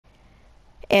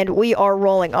And we are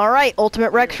rolling. All right,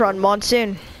 Ultimate Rex Run,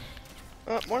 Monsoon.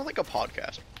 More like a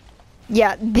podcast.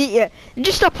 Yeah,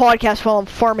 just a podcast while I'm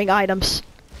farming items.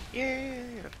 Yeah.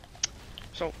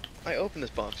 So, I opened this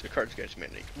box of Cards Against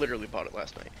Humanity. Literally bought it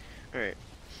last night. Alright.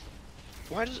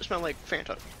 Why does it smell like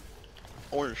Fanta?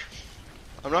 Orange.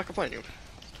 I'm not complaining.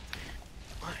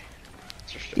 Why?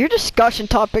 Your discussion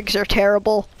topics are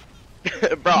terrible.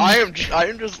 Bro, I am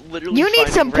just literally You need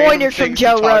some pointers from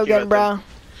Joe Rogan, bro.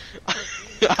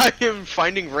 I am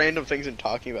finding random things and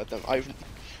talking about them.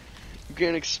 You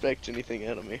can't expect anything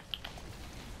out of me.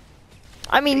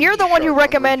 I mean, you're the one who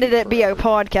recommended it be a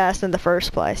podcast in the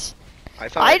first place.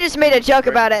 I just made a joke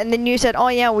about it, and then you said, oh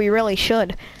yeah, we really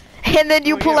should. And then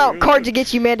you pull out Cards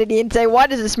Against Humanity and say, why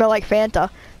does it smell like Fanta?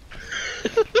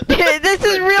 This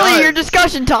is really your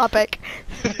discussion topic.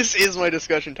 This is my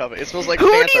discussion topic. It smells like Who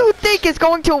Fanta. do you think is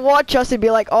going to watch us and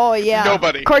be like, oh yeah,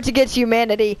 Nobody. Cards Against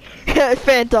Humanity,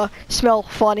 Fanta, smell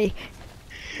funny.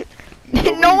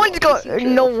 No one's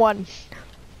going, no one.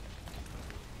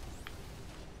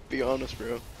 Be honest,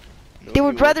 bro. They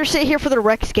would rather sit here for the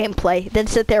Rex gameplay than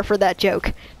sit there for that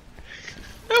joke.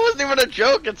 That wasn't even a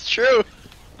joke, it's true.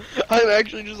 I'm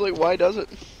actually just like, why does it?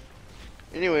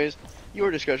 Anyways,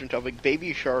 your discussion topic,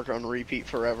 baby shark on repeat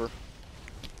forever.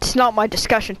 It's not my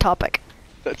discussion topic.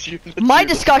 That's you. My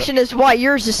discussion is why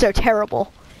yours is so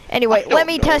terrible. Anyway, let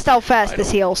me test how fast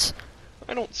this heals.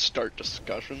 I don't start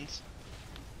discussions.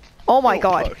 Oh my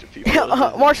god.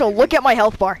 Marshall, look at my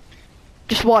health bar.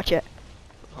 Just watch it.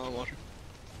 I'm watching.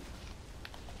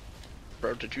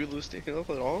 Bro, did you lose the health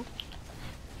at all?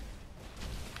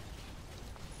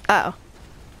 Uh-oh.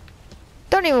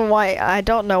 I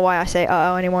don't know why I say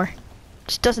uh-oh anymore.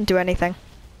 Just doesn't do anything.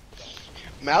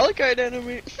 Malachite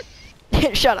enemy.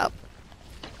 Shut up.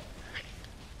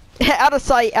 Out of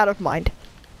sight, out of mind.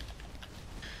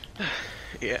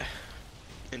 Yeah.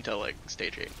 Until like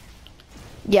stage 8.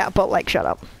 Yeah, but like, shut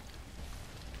up.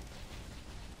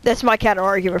 That's my counter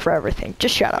argument for everything.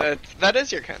 Just shut up. That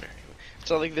is your counter.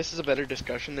 So like, this is a better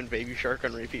discussion than Baby Shark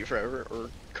on repeat forever,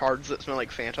 or cards that smell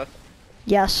like Fanta.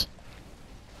 Yes.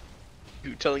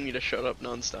 You telling me to shut up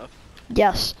nonstop.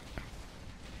 Yes.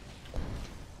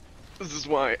 This is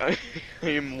why I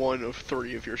am one of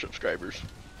 3 of your subscribers.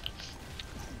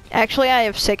 Actually, I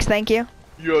have 6, thank you.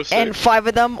 You have 6. And 5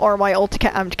 of them are my old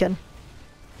Amtkin.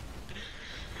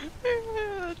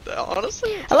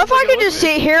 Honestly, I love how I can just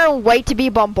sit here and wait to be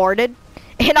bombarded,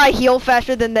 and I heal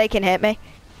faster than they can hit me.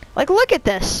 Like, look at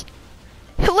this.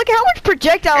 Look at how much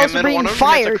projectiles are being one of them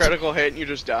fired. hits a critical hit and you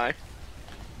just die.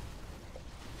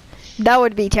 That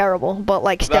would be terrible, but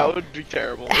like still. That would be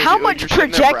terrible. How much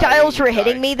projectiles were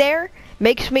hitting me there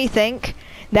makes me think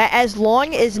that as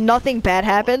long as nothing bad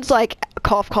happens, like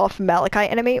cough cough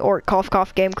Malachite enemy or cough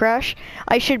cough game crash,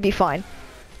 I should be fine.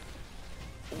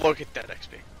 Look at that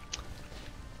XP.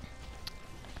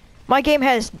 My game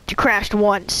has crashed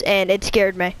once and it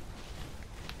scared me.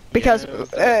 Because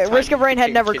Risk of Rain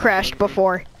had never crashed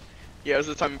before. Yeah, it was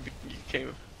the time you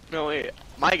came. No, wait.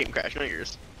 My game crashed, not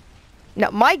yours.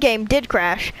 No, my game did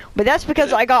crash, but that's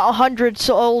because I got 100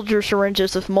 soldier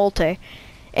syringes of multi.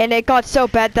 And it got so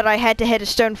bad that I had to hit a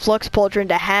stone flux pauldron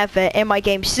to have it, and my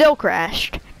game still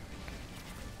crashed.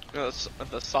 No, it's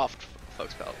the soft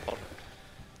flux pauldron,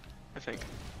 I think.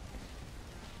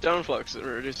 Stone flux, it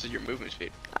reduces your movement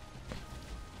speed.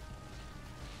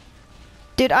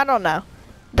 Dude, I don't know.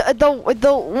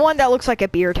 The one that looks like a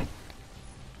beard.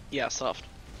 Yeah, soft.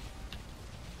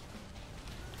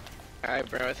 Alright,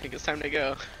 bro, I think it's time to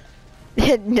go.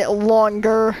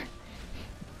 Longer.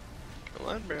 Come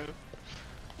on, bro.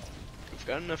 We've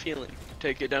got enough healing.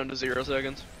 Take it down to 0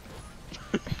 seconds.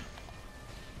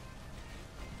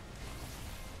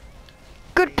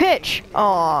 Good pitch.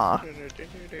 Aww.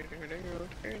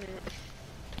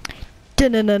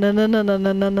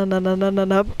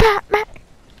 Batman.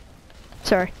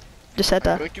 Sorry, just had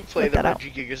to. I'm going to play the Reggie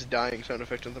Gigas dying sound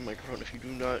effect on the microphone if you do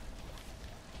not.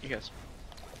 Yes.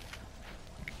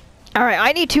 Alright,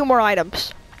 I need 2 more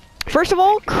items. First of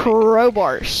all,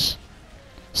 crowbars.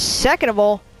 Second of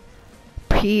all,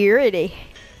 purity.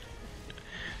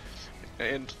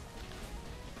 And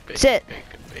bacon, Sit.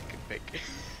 Bacon.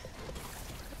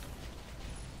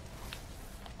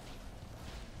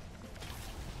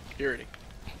 Purity.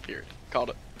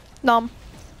 Called it. Nom.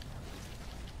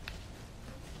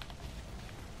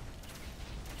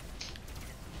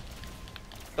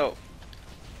 So,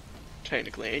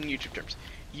 technically, in YouTube terms,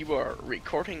 you are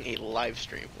recording a live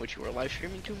stream, which you are live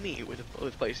streaming to me with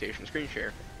PlayStation screen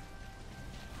share,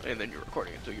 and then you're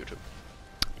recording it to YouTube.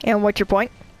 And what's your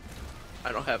point?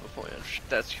 I don't have a point.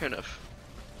 That's kind of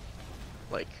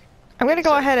like. I'm gonna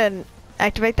go ahead and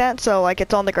activate that, so like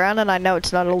it's on the ground and I know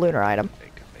it's not a lunar item.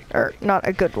 Or not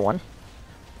a good one.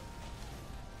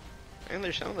 And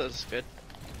their sound is good.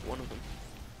 One of them.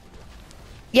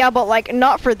 Yeah, but like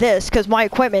not for this, because my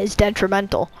equipment is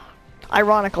detrimental.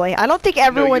 Ironically, I don't think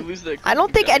everyone. No, I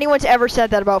don't think anyone's ever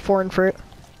said that about foreign fruit.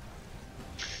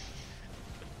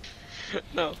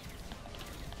 No.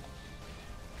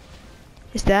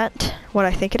 Is that what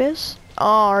I think it is?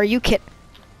 Oh, are you kidding?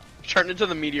 Turned into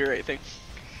the meteorite thing.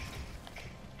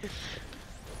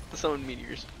 Summon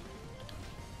meteors.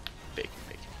 Bacon.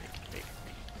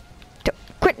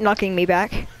 Quit knocking me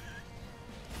back.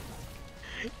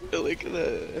 Look at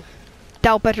the.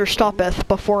 Thou better stoppeth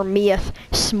before meeth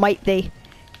smite thee.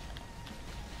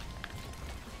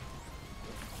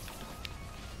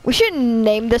 We should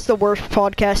name this the worst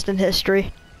podcast in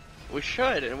history. We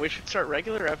should, and we should start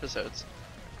regular episodes.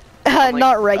 On, like,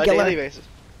 not regular. A daily basis.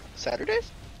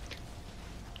 Saturdays?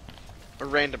 Or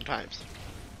random times?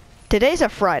 Today's a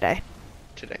Friday.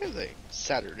 Today is a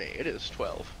Saturday. It is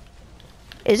 12.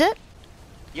 Is it?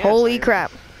 Yes, Holy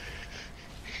crap.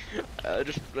 I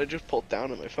just pulled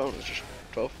down on my phone. It's just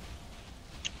 12.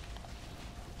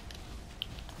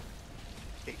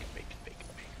 Bacon.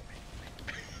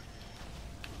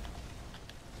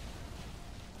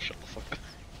 Shut the fuck up.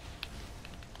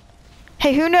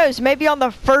 Hey, who knows? Maybe on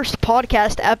the first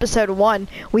podcast, episode 1,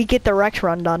 we get the Rex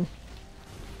run done.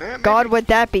 God, would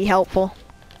that be helpful.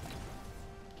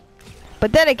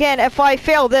 But then again, if I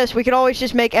fail this, we could always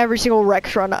just make every single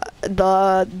Rex run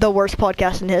the worst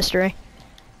podcast in history.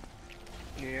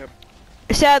 Yep.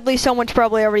 Sadly, someone's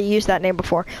probably already used that name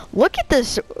before. Look at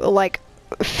this, like,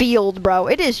 field, bro.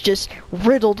 It is just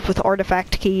riddled with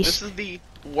artifact keys. This is the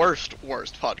worst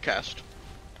podcast.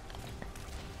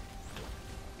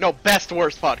 No, best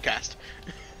worst podcast.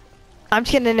 I'm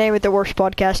just gonna name it the worst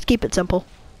podcast. Keep it simple.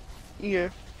 Yeah.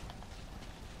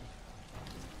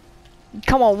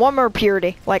 Come on, one more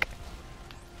purity. Like,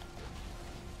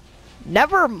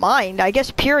 never mind. I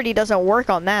guess purity doesn't work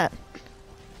on that.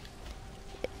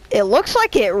 It looks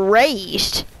like it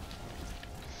raised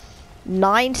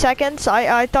 9 seconds.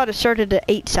 I thought it started at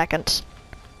 8 seconds.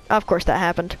 Of course that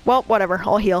happened. Well, whatever.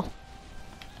 I'll heal.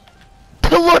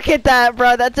 Look at that,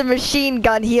 bro. That's a machine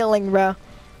gun healing, bro.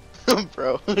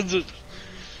 Bro.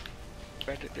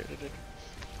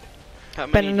 How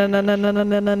many?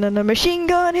 Machine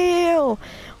gun heal.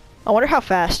 I wonder how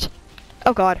fast.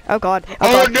 Oh god. Oh god.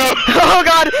 Oh no. Oh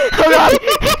god. Oh god.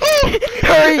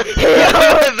 Hurry.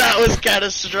 Heal. That was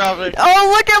catastrophic.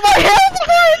 Oh, look at my health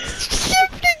bar. It's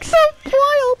shifting so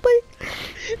wildly.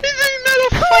 Isn't that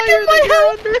a fire that you're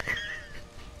under?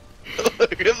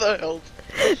 Look at the health.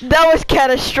 That was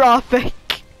catastrophic.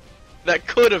 That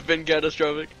could have been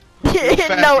catastrophic.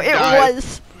 No, it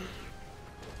was.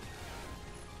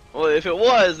 Well, if it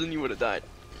was, then you would have died.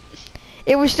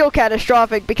 It was still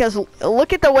catastrophic because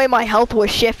look at the way my health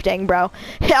was shifting, bro.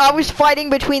 I was fighting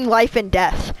between life and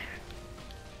death.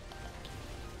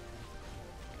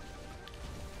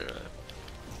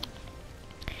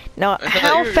 Now,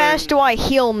 how fast do I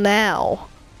heal now?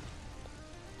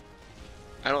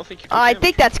 I don't think you can. I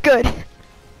think that's good.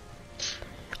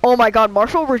 Oh my god,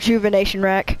 Marshall rejuvenation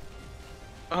rack.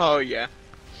 Oh yeah.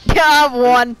 Yeah, I have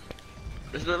one.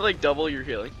 Isn't that like double your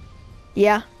healing?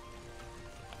 Yeah.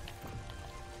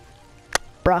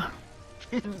 Bruh.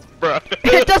 Bruh.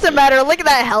 It doesn't matter, look at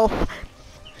that health.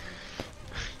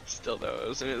 Still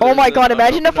though. Oh my god,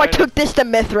 imagine if I took this to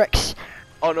Mithrix.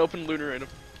 Unopened lunar item.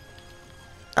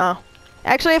 Oh.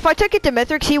 Actually, if I took it to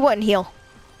Mithrix, he wouldn't heal.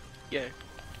 Yeah.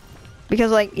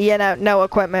 Because, like, yeah, no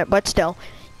equipment, but still.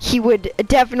 He would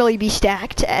definitely be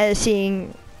stacked as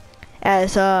seeing...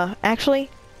 As, actually...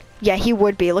 Yeah, he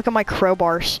would be. Look at my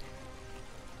crowbars.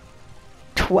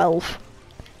 12.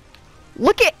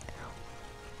 Look at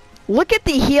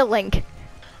the healing.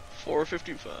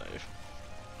 455.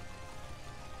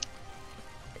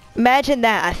 Imagine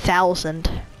that, 1,000.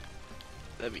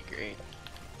 That'd be great.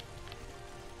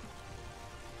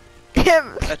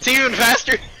 That's even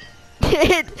faster.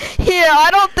 Yeah, I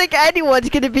don't think anyone's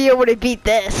gonna be able to beat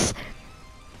this.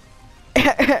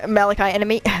 Malachi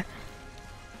enemy.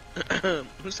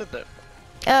 Who said that?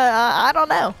 I don't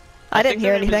know. I didn't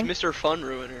hear anything. Mr. Fun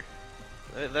Ruiner.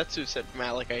 That's who said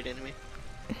Malachite enemy.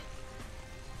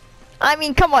 I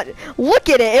mean, come on, look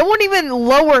at it. It won't even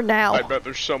lower now. I bet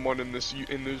there's someone in the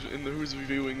who's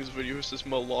viewing this video who says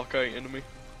Malachite enemy.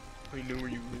 I know where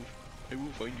you live. I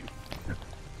will find you.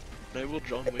 And I will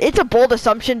John Wick. It's a bold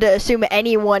assumption to assume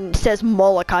anyone says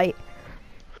Malachite.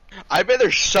 I bet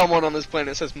there's someone on this planet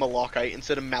that says Malachite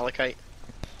instead of Malachite.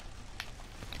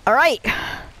 Alright.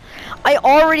 I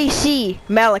already see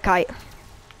Malachite.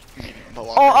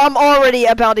 Malachite. Oh, I'm already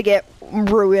about to get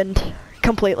ruined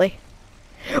completely.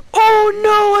 Oh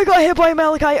no, I got hit by a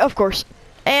Malachite, of course.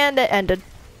 And it ended.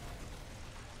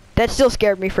 That still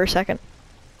scared me for a second.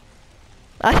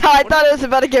 I thought it was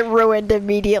about to get ruined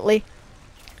immediately.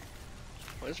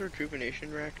 What does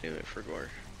rejuvenation rack do? I forgot.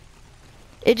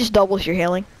 It just doubles your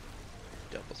healing.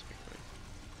 Doubles me.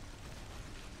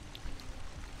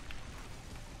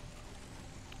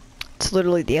 It's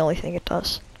literally the only thing it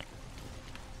does.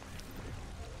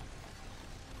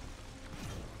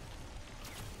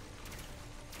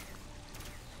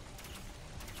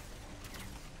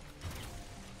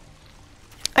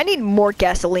 I need more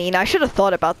gasoline. I should have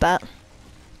thought about that.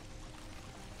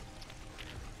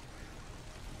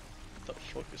 What the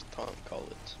fuck is Tom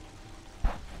Collins?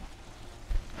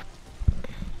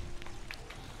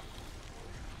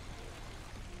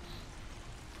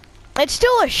 It's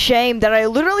still a shame that I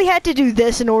literally had to do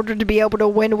this in order to be able to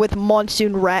win with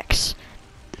Monsoon Rex.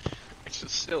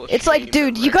 It's like,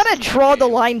 dude, you gotta draw the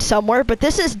line somewhere, but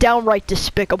this is downright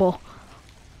despicable.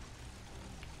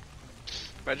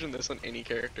 Imagine this on any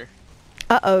character.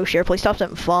 Uh-oh, share play stops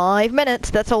in 5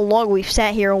 minutes. That's how long we've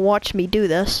sat here and watched me do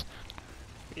this.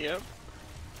 Yep.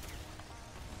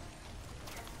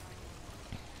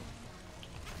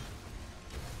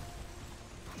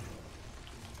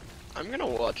 I'm gonna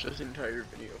watch this entire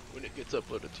video when it gets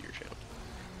uploaded to your channel.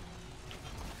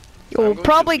 You'll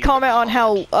probably comment on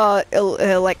how,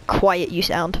 like, quiet you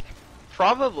sound.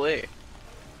 Probably.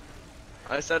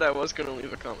 I said I was gonna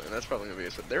leave a comment, that's probably gonna be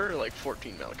it. There are like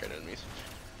 14 Malachite enemies.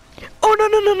 Oh no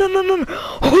no no no no no!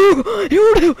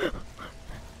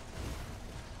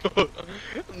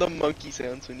 The monkey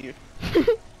sounds when you...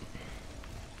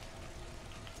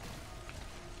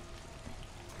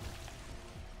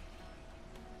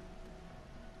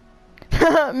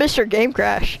 Mr. Game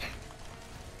Crash.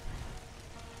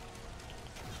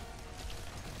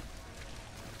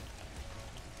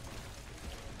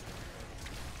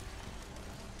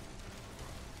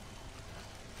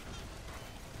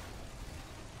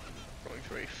 Going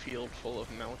through a field full of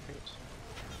Malachites.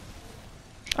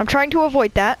 I'm trying to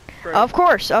avoid that. Right. Of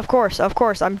course, of course, of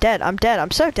course. I'm dead. I'm dead.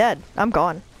 I'm so dead. I'm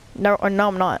gone. No, no,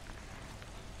 I'm not.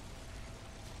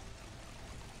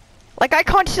 Like, I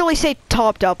constantly say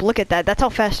topped up. Look at that. That's how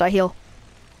fast I heal.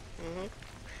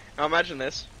 Now imagine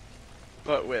this,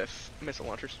 but with missile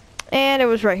launchers. And it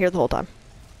was right here the whole time.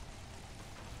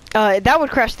 That would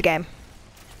crash the game.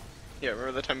 Yeah,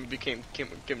 remember the time we became Kim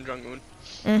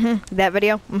Jong-un? That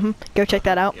video? Go check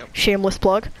that out. Yep. Shameless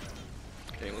plug.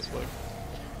 Shameless plug.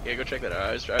 Yeah, go check that out.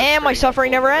 I was And my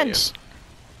suffering never ends.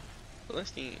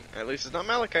 Celestine. At least it's not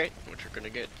Malachite, which you're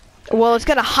gonna get. Well, it's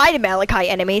gonna hide Malachite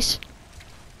enemies.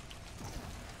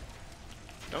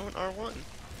 No, an R1.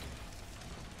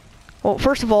 Well,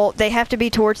 first of all, they have to be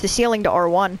towards the ceiling to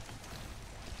R1.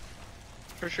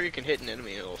 Pretty sure you can hit an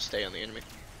enemy and it'll stay on the enemy.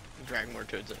 And drag more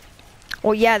towards it.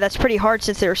 Well, yeah, that's pretty hard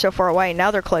since they were so far away.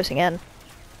 Now they're closing in.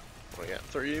 Well, yeah,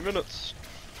 3 minutes.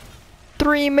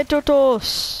 3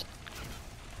 minutos.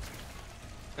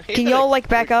 Can y'all, like,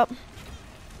 back up?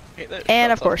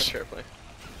 And, of course.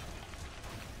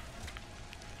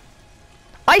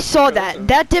 I saw that.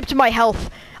 That dipped my health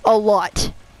a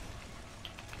lot.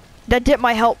 That dipped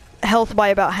my health by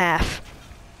about half.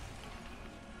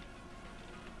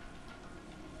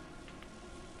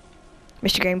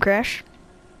 Mr. Game Crash?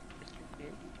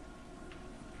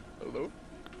 Hello?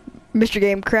 Mr.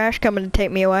 Game Crash coming to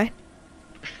take me away?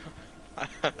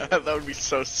 That would be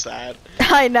so sad.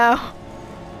 I know.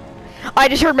 I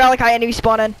just heard Malachite enemy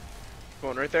spawn in.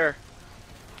 Going right there.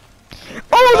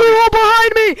 Oh, they're all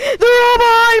behind me! They're all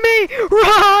behind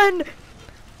me! Run!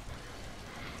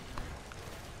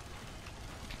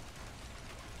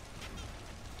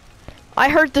 I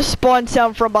heard the spawn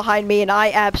sound from behind me and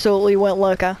I absolutely went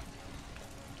loca.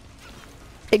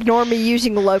 Ignore me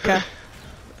using loca.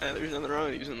 There's nothing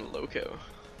wrong with using the loco.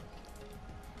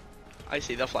 I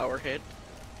see the flower head.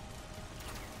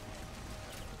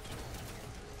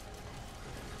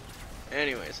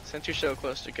 Anyways, since you're so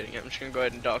close to getting it, I'm just gonna go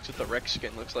ahead and dox what the Rex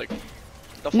skin looks like.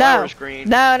 The flower's green.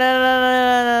 No, no,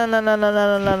 no, no, no, no, no,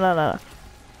 no, no, no, no.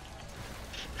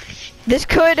 This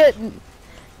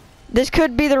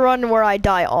could be the run where I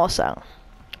die also.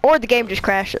 Or the game just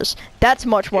crashes. That's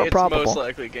much more probable. It's most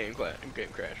likely game crash.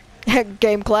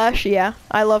 Game clash, yeah.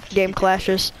 I love game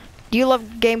clashes. Do you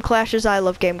love game clashes? I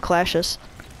love game clashes.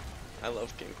 I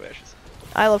love game clashes.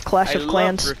 I love Clash of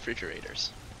Clans. I love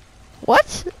refrigerators.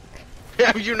 What?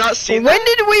 Have you not seen When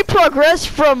did we progress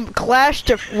from Clash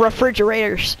to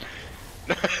refrigerators?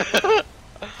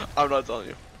 I'm not telling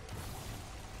you.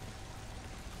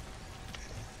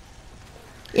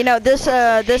 You know, this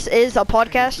is a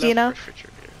podcast, you know?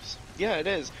 Yeah, it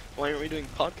is. why aren't we doing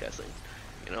podcasting?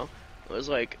 You know, it was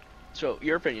like, so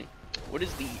your opinion, what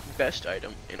is the best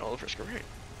item in all of Risk of Rain?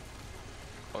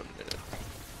 1 minute.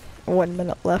 1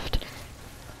 minute left.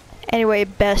 Anyway,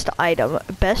 best item.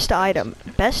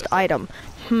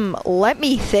 Let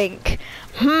me think.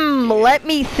 Let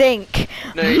me think.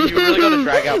 No, you really gotta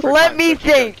drag out for Let time, me so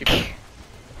keep think.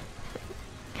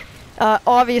 going.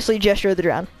 Obviously, Gesture of the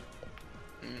Drown.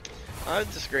 I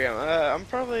would disagree. I'm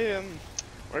probably I'm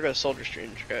gonna go Soldier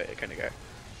Strange kind of guy.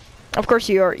 Of course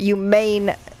you are. You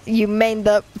main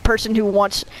the person who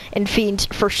wants and fiends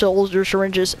for soldier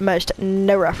syringes most.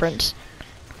 No reference.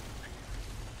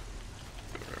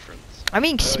 I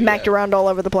mean, smacked around all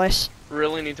over the place.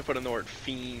 Really need to put in the word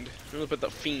fiend. Really put the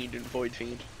fiend in Void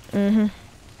Fiend. Mm-hmm.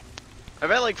 I've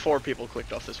had like 4 people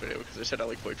clicked off this video because I said I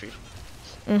like Void Fiend.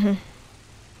 Mm-hmm.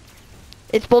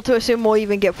 It's bold to assume we'll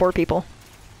even get 4 people.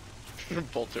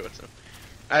 Bold to assume.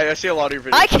 I see a lot of your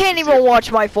videos. I can't even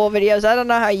watch my full videos. I don't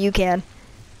know how you can.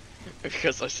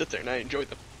 Because I sit there and I enjoy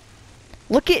them.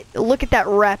 Look at that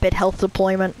rapid health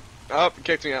deployment. Oh, it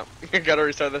kicked me out. Gotta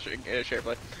restart the share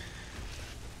play.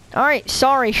 Alright,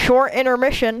 sorry, short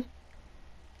intermission.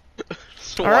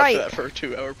 So watch that for a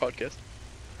 2-hour podcast.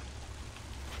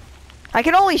 I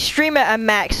can only stream it a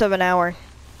max of an hour.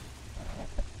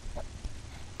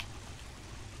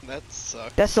 That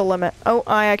sucks. That's the limit. Oh,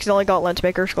 I accidentally got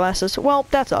Lensmaker's glasses. Well,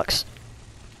 that sucks.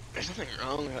 There's nothing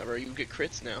wrong with that, bro. You get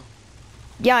crits now.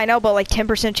 Yeah, I know, but like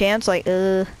 10% chance, like,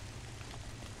 If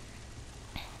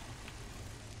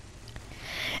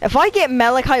I get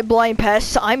Malachite Blind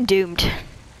Pests, I'm doomed.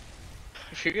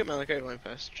 If you get Malachite Blind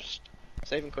Pest, just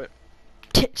save and quit.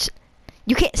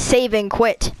 You can't save and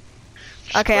quit.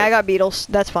 Just okay, quit. I got Beetles.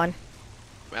 That's fine.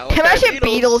 Malachite Imagine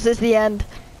Beetles is the end.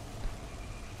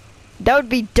 That would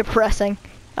be depressing.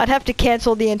 I'd have to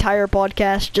cancel the entire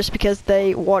podcast just because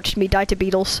they watched me die to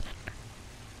Beetles.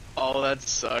 Oh, that'd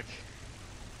suck.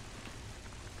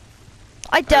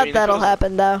 I doubt that'll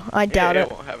happen, though. I doubt it.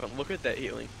 It won't happen. Look at that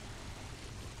healing.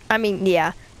 I mean,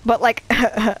 yeah. But, like,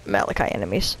 Malachite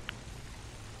enemies.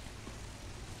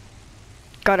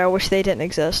 God, I wish they didn't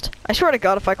exist. I swear to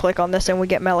God, if I click on this and we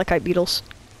get Malachite Beetles.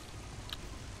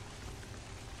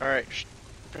 Alright,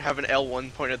 have an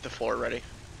L1 point at the floor ready.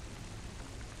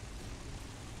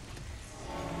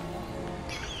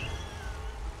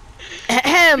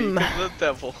 Ahem. The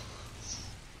devil.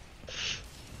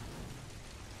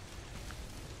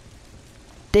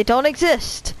 They don't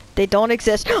exist. They don't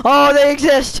exist. Oh, they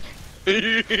exist.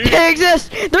 They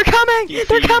exist. They're coming.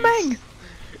 They're coming.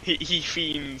 He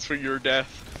fiends for your death.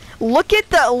 Look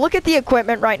at the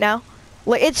equipment right now.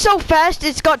 Like, it's so fast.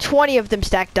 It's got 20 of them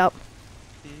stacked up.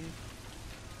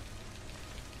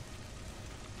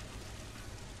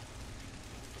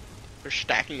 They're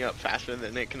stacking up faster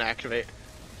than it can activate.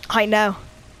 I know.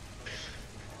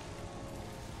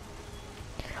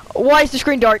 Why is the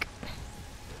screen dark?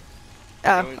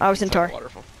 Oh, I was in tar.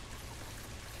 Waterfall.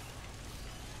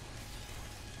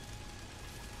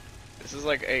 This is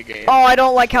like a game. Oh, I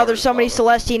don't like how there's so many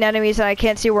Celestine enemies and I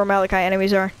can't see where Malachite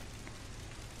enemies are.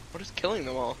 What is killing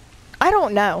them all? I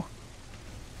don't know.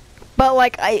 But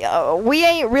like, we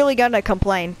ain't really gonna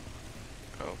complain.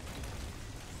 Oh.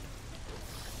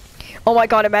 Oh my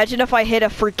God! Imagine if I hit a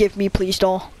 "Forgive Me, Please"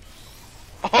 doll.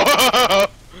 Oh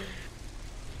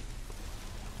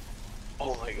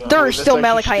my God. There are still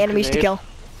Malachite enemies to kill.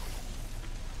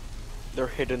 They're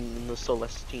hidden in the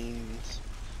Celestines.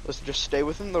 Let's just stay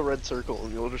within the red circle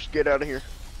and you'll just get out of here.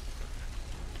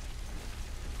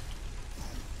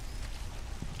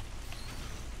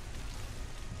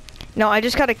 No, I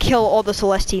just gotta kill all the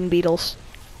Celestine beetles.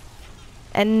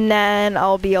 And then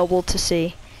I'll be able to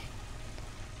see.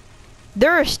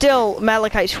 There are still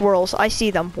Malachite swirls. I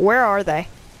see them. Where are they?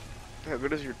 How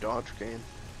good is your dodge game?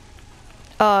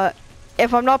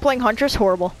 If I'm not playing Huntress,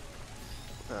 horrible.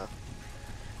 Oh.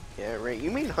 Yeah, right. You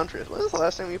mean Huntress. When was the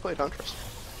last time you played Huntress?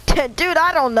 Dude,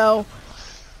 I don't know.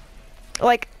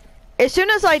 Like, as soon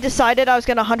as I decided I was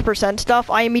gonna 100% stuff,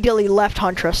 I immediately left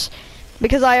Huntress.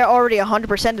 Because I already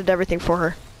 100%ed everything for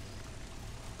her.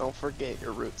 Don't forget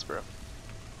your roots, bro.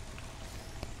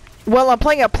 Well, I'm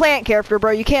playing a plant character,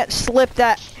 bro. You can't slip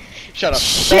that. Shut up.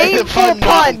 Shameful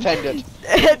pun.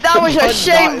 That was a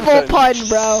shameful pun,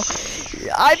 bro.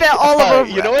 I bet all of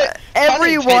them, you know what?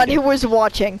 everyone who was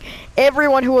watching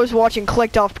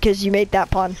clicked off because you made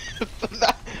that pun.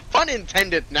 Pun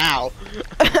intended now.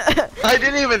 I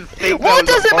didn't even think well, that it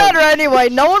doesn't matter anyway.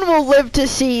 No one will live to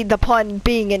see the pun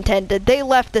being intended. They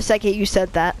left the second you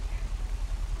said that.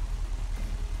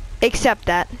 Accept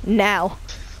that now.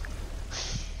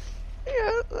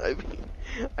 Yeah, I mean,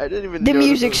 I didn't even. The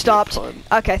music stopped.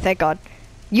 Okay, thank God.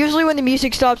 Usually when the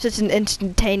music stops, it's an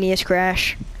instantaneous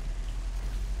crash.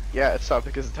 Yeah, it stopped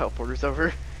because the teleporter's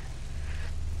over.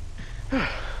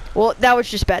 Well, that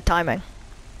was just bad timing.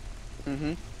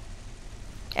 Mm-hmm.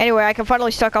 Anyway, I can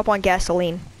finally stock up on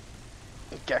gasoline.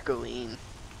 Gasoline.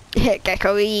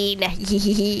 Gasoline.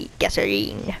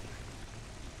 Gasoline.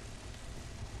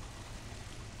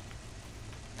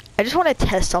 I just want to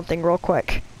test something real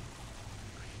quick.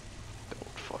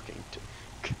 Don't fucking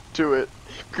do it.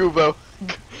 Kubo.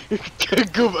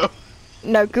 Kubo.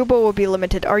 No, Goobo will be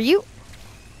limited. Are you?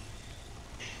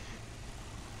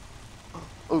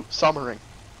 Oh, summer ring.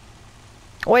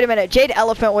 Wait a minute. Jade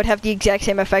Elephant would have the exact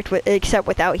same effect except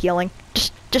without healing.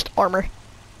 Just armor.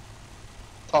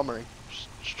 Summer ring.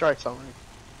 Just try summer ring.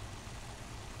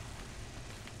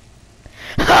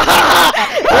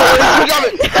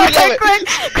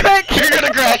 Quick! You're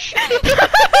gonna crash.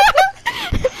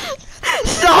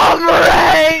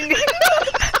 Sommering!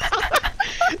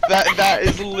 That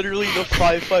is literally the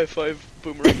 555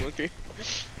 boomerang monkey.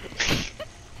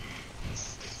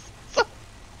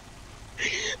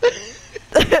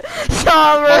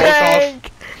 Sommering!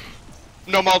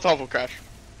 No, Molotov will crash.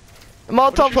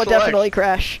 Molotov will definitely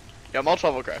crash. Yeah,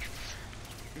 Molotov will crash.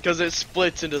 Because it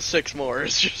splits into 6 more.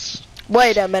 It's just.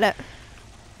 Wait a minute.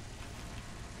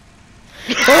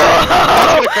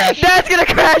 That's gonna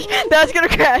crash. That's gonna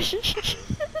crash!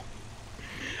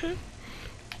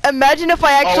 Imagine if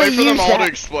I actually wait for them use all that. to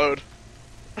explode.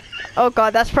 Oh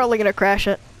god, that's probably gonna crash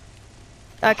it.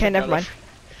 Okay, never mind.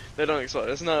 They don't explode.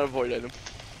 It's not a void item.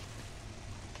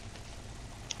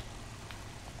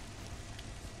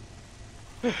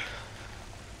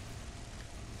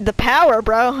 The power,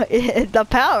 bro. The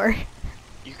power.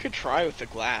 You could try with the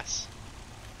glass.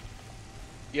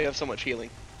 You have so much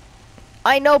healing.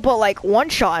 I know, but like one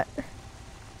shot.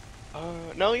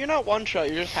 No, you're not one shot.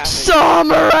 You're just half.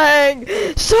 Sommering!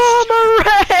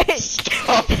 Sommering!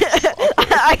 Stop.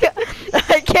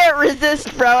 I can't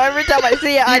resist, bro. Every time I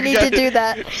see it, I need to do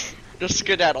that. Just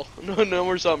skedaddle. No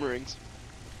more summerings.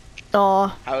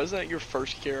 Aw. How is that your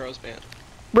first Kyros band?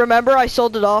 Remember, I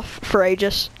sold it off for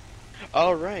Aegis.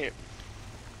 Oh, right.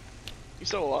 You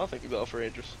sold a lot of things off for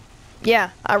Aegis.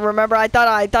 Yeah, I remember. I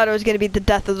thought it was gonna be the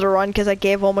death of the run because I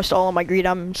gave almost all of my greed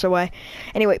items away.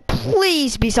 Anyway,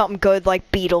 please be something good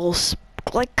like Beetles.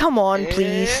 Like, come on,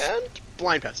 please. And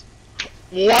blind pass.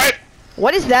 What?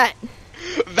 What is that?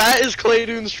 That is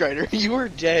Claydoon Strider. You are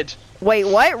dead. Wait,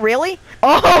 what? Really?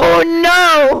 Oh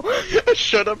no! I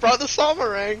should have brought the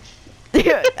Somarang.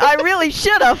 I really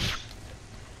should have.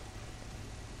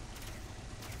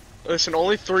 Listen,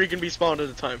 only 3 can be spawned at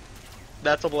a time.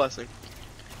 That's a blessing.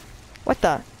 What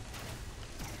the?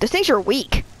 Those things are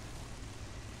weak.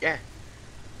 Yeah.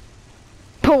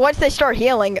 But once they start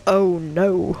healing, oh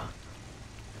no.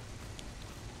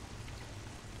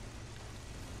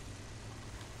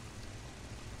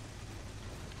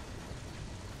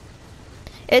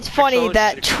 It's funny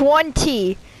that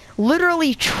 20,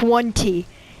 literally 20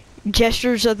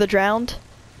 gestures of the drowned,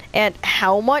 and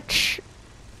how much?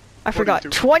 I forgot.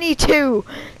 22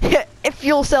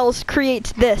 fuel cells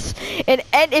creates this, and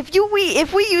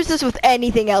if we use this with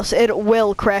anything else, it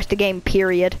will crash the game.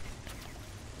 Period.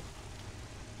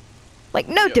 Like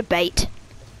no debate.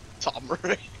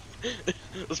 Sommering.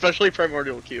 Especially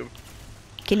Primordial Cube.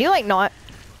 Can you like not?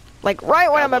 Like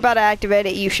right when I'm about to activate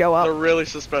it, you show up. They're really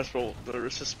suspectful. They're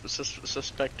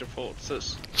suspectable.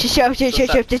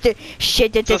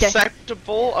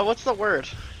 Susceptible? What's the word?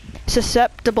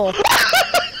 Susceptible.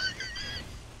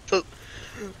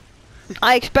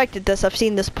 I expected this. I've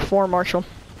seen this before, Marshall.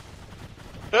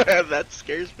 That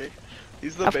scares me.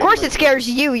 Of course it scares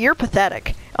you. You're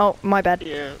pathetic. Oh, my bad.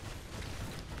 Yeah.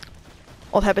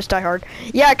 Old habits die hard.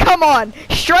 Yeah, come on.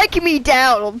 Strike me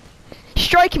down.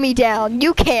 Strike me down.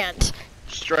 You can't.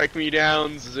 Strike me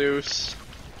down, Zeus.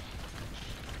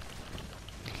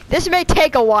 This may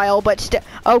take a while, but still.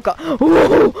 Oh god.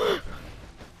 Ooh.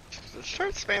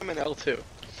 Start spamming L2.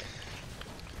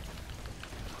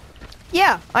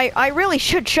 Yeah, I really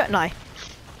should, shouldn't I?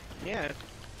 Yeah.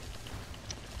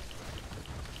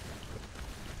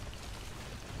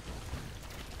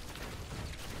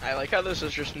 I like how this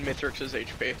is just Mithrix's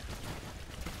HP.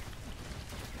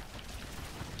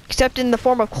 Except in the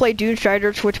form of Claydoon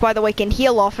Striders, which by the way can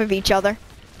heal off of each other.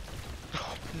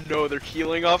 Oh, no, they're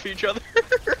healing off each other.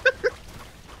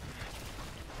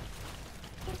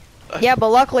 Yeah, but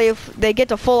luckily if they get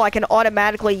to full, I can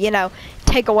automatically, you know,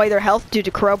 take away their health due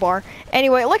to Crowbar.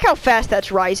 Anyway, look how fast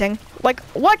that's rising. Like,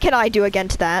 what can I do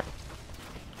against that?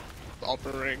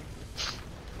 Ring.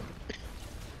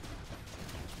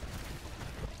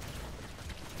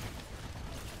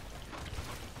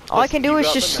 All I can do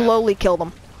is just slowly kill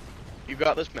them. You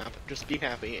got this map. Just be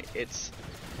happy. It's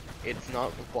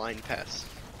not a blind pass.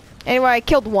 Anyway, I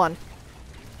killed one.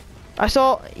 I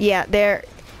saw, yeah, they're,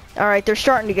 alright, they're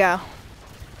starting to go.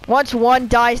 Once one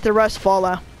dies, the rest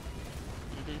follow.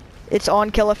 It's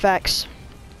on kill effects.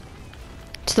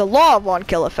 It's the law of on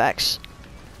kill effects.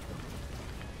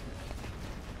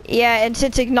 Yeah, and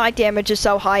since ignite damage is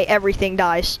so high, everything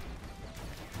dies.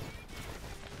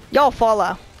 Y'all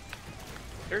follow.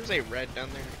 There's a red down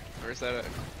there, or is that a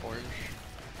orange?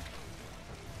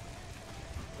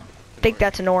 I think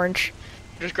that's an orange.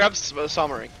 Just grab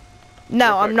Sommering.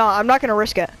 No, I'm not. I'm not gonna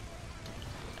risk it.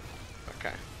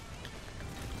 Okay.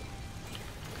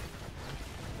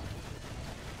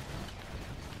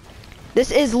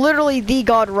 This is literally the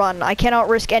god run. I cannot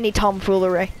risk any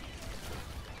tomfoolery.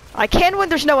 I can when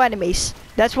there's no enemies.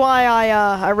 That's why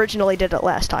I originally did it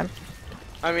last time.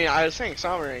 I mean, I was saying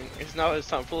Sommering is not as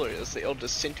tomfoolery. It'll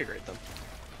disintegrate them.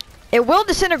 It will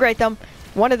disintegrate them.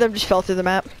 One of them just fell through the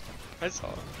map. I saw.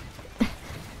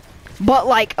 But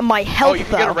like my health. Oh, you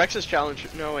can get a Rex's challenge.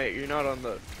 No, wait, you're not on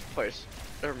the place.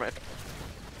 Never mind.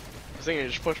 I was thinking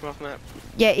you just push him off the map.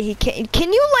 Yeah, he can.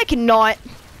 Can you like not?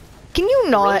 Can you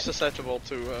not? Really susceptible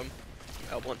to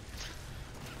L1.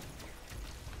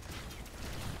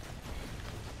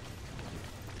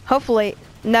 Hopefully,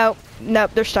 no,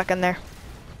 nope, they're stuck in there.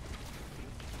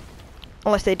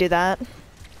 Unless they do that.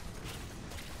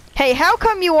 Hey, how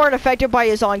come you weren't affected by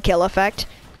his on kill effect?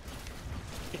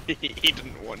 He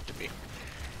didn't want to be.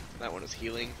 That one is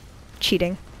healing.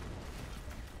 Cheating.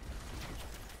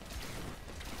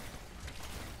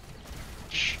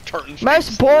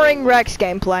 Most boring Rex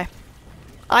gameplay.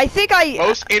 I think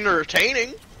most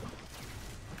entertaining.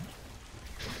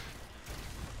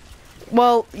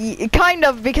 Well, kind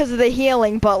of because of the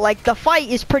healing, but like the fight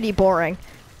is pretty boring.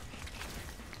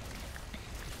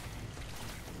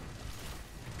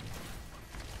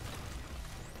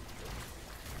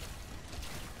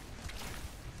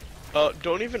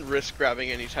 Don't even risk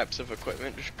grabbing any types of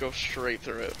equipment. Just go straight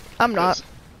through it. I'm not.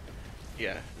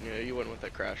 Yeah, you wouldn't want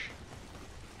that crash.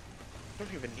 I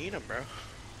don't even need them, bro.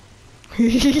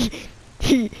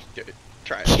 Try it.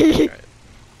 Try it.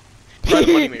 Try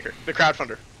the moneymaker, the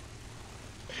crowdfunder.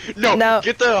 No,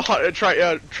 get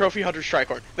the trophy hunter's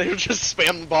tricorn. They just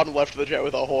spam the bottom left of the jet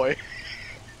with ahoy.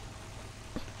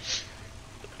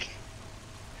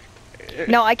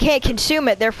 No, I can't consume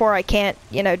it, therefore I can't,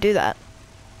 do that.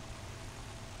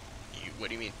 What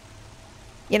do you mean?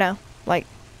 Like,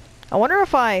 I wonder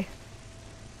if I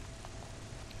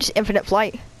just infinite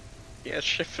flight. Yeah,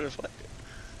 it's infinite flight.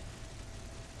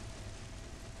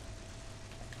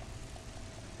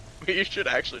 You should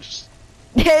actually just...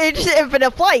 It's just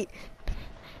infinite flight.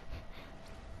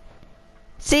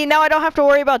 See, now I don't have to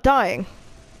worry about dying.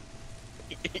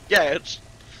 Yeah, it's...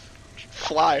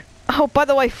 fly. Oh, by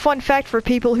the way, fun fact for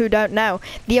people who don't know.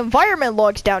 The environment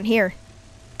log's down here.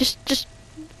 Just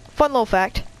fun little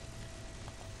fact.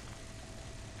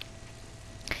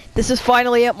 This is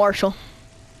finally it, Marshall.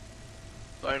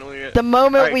 Finally it. The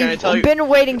moment we've been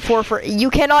waiting for you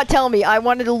cannot tell me. I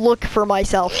wanted to look for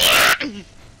myself.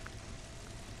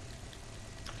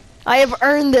 I have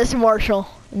earned this, Marshall.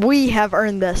 We have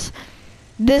earned this.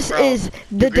 This is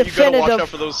the definitive. You gotta watch out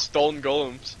for those stolen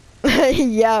golems.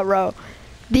 Yeah, bro.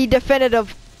 The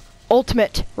definitive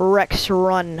ultimate Rex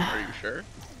run. Are you sure?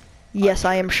 Yes,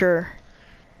 I am sure.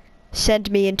 Send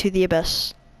me into the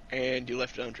abyss. And you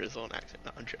left it on drizzle on accident.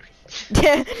 No, I'm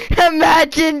joking.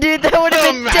 Imagine, dude. That would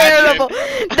have been terrible.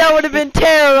 That would have been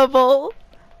terrible.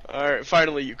 Alright,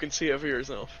 finally, you can see it for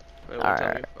yourself.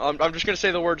 Alright. I'm just gonna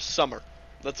say the word summer.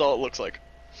 That's all it looks like.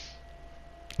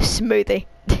 Smoothie.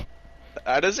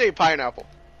 That is a pineapple.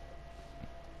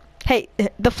 Hey,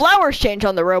 the flowers change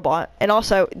on the robot, and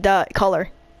also the color.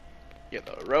 Yeah,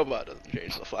 the robot doesn't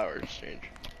change, the flowers change.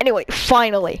 Anyway,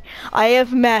 finally, I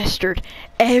have mastered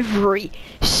every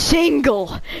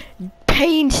single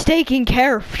painstaking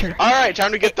character. Alright,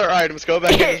 time to get their items. Go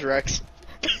back in as Rex.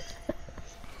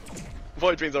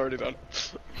 Void Fiend's already done.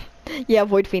 Yeah,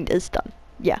 Void Fiend is done.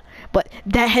 Yeah, but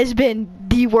that has been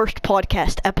the worst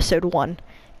podcast, episode 1.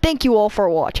 Thank you all for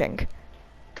watching.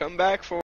 Come back for